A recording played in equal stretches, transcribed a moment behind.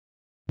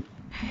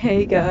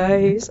Hey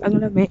guys, ang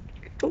lamig.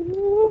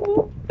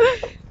 Ooh.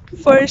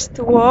 First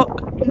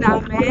walk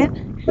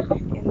namin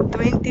in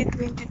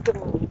 2022.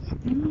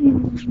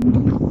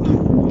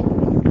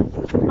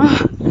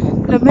 Ah,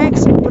 lamig,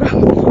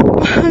 sobrang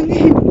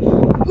hangin.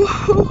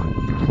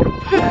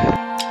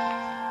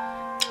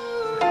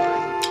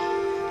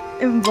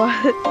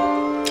 But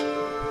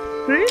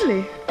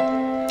really?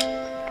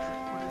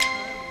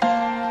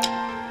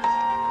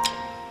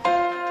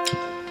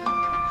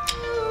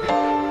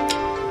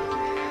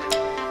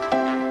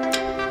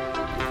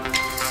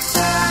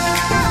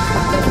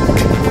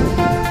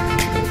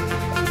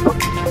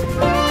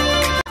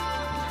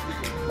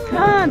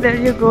 There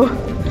you go.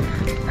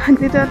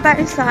 Dito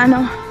tayo sa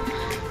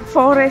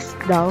forest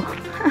daw.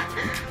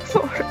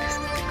 Forest.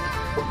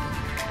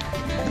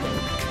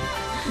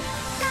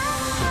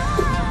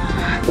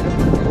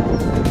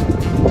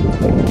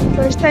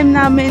 First time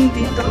namin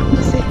dito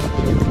kasi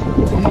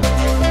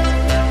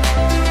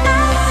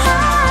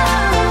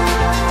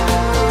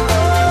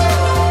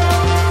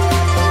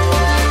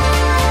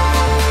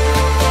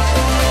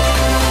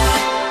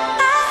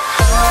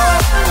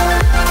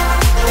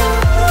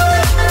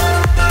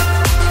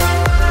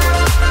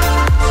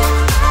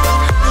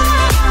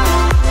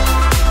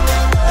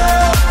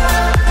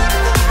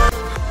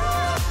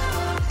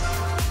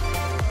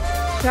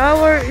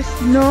shower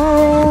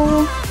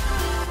snow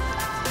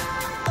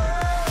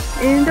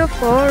in the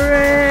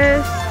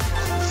forest.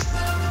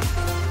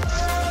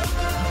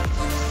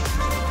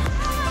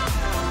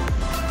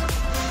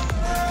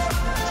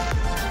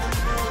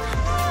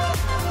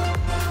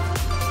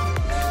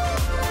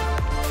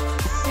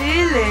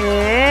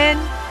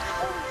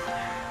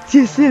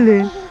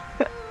 Jennylyn.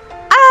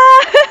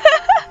 Ah!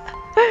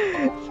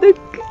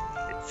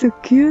 So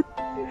cute.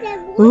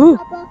 Oh.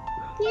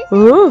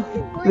 Oh,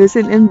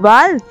 listen in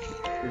ball.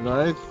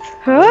 Right.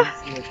 Huh?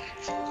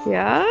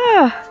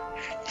 Yeah.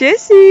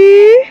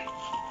 Jessie.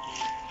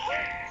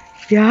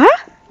 Ja?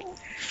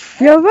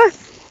 Ja, was?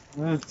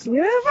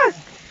 Ja, was?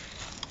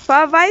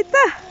 Fahr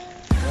weiter.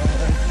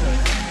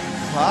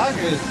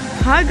 Hagel.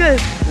 Hagel.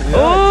 Yeah,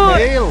 Oh,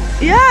 it's hail.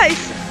 yeah,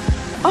 it's.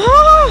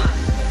 Oh,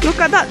 look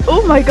at that.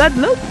 Oh my God,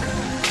 look.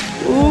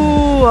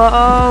 Oh,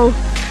 wow.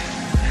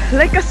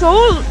 Like a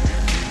salt.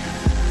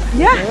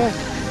 Yeah. Yeah.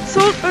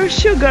 Salt or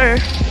sugar?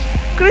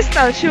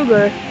 Crystal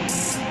sugar.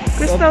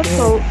 Crystal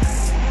salt.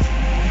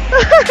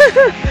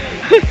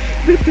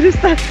 Du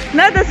Tristan.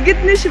 Na, das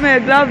geht nicht mehr,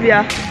 glaub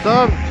ja.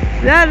 Stop.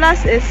 Ja,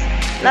 lass es.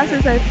 Lass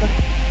es einfach.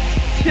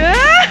 Ja.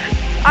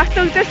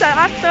 Achtung, Tristan,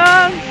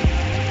 Achtung.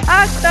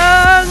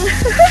 Achtung.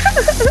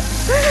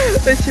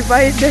 Welche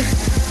beide.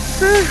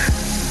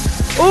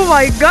 Oh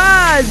my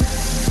God.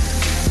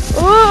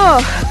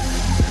 Oh.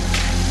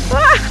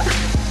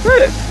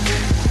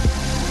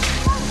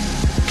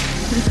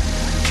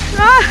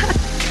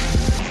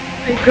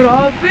 Ay,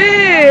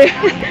 grabe!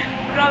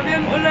 Grabe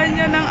ang ulan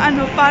niya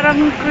ng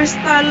parang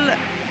crystal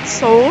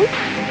salt.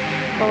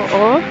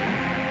 Oo.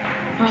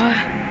 Ah,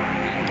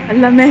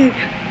 ang lamig.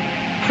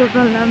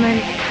 Sobrang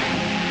lamig.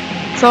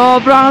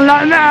 Sobrang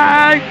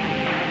lamig!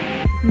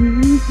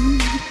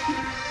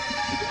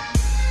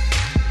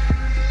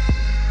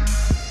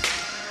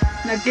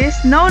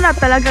 Nag-snow na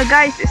talaga,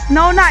 guys.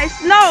 Snow na!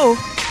 Snow!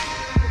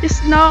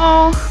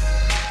 Snow!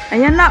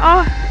 Ayan na,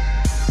 oh.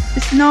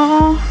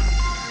 Snow.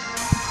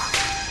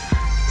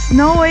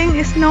 Snowing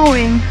is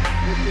snowing.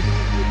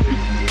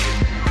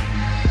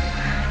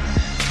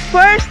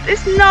 First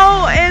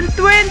snow in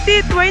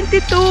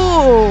 2022.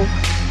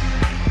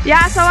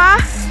 Yeah, sawa?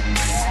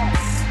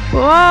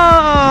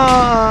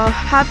 Whoa!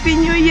 Happy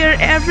New Year,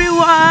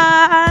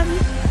 everyone!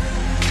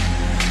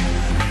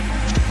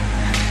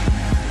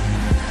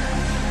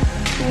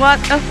 What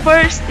a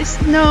first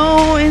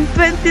snow in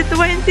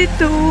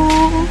 2022.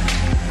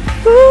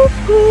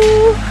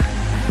 Woohoo!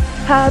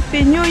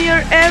 Happy New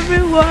Year,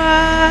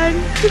 everyone!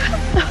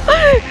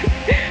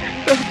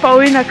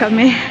 Pauwi na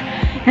kami.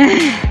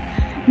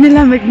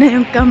 Nilamig na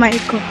yung kamay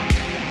ko.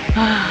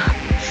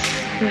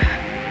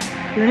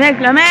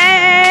 Lamig,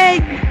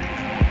 lamig!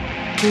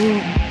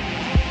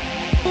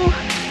 Oh,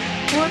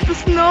 what the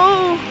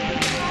snow!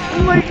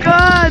 Oh my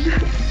God!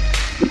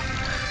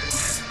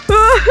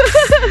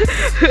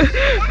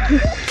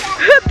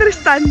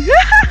 Tristan!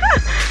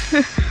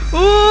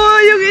 Oh,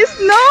 yung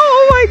snow!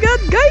 Oh my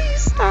God,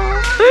 guys!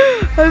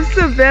 I'm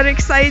so very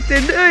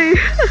excited.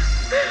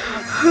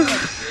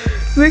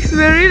 Makes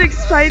me really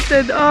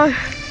excited. Oh.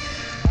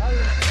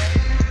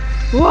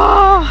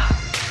 Wow!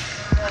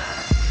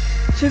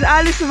 Schon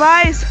alles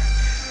weiß.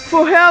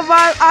 Vorher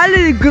war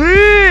alles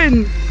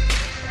grün.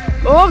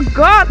 Oh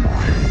Gott!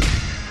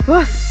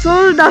 Was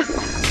soll das?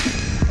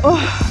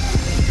 Oh,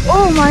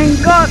 oh mein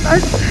Gott!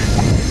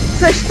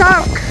 Sehr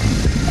stark.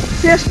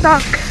 Sehr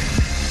stark.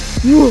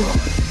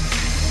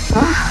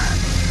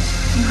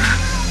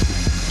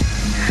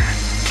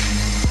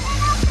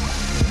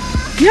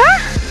 Ja?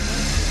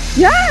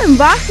 Ja, im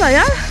Wasser,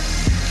 ja?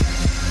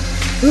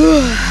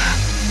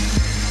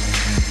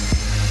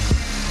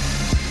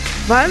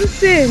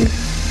 Wahnsinn!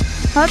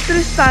 Hat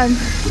Tristan.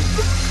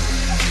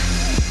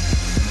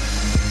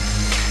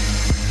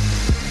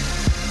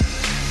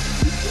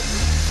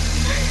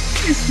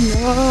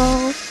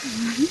 Snow.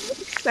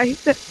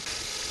 Excited.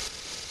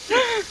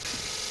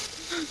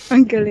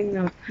 Ang galing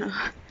naman.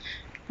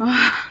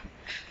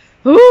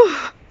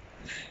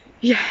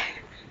 Yeah.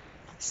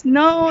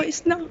 Snow,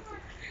 snow.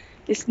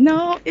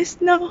 Snow,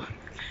 snow.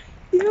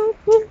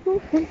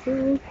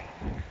 Yoo-hoo-hoo-hoo.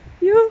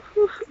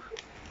 Yoo-hoo.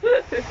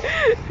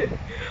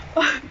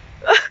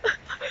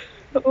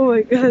 Oh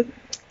my god.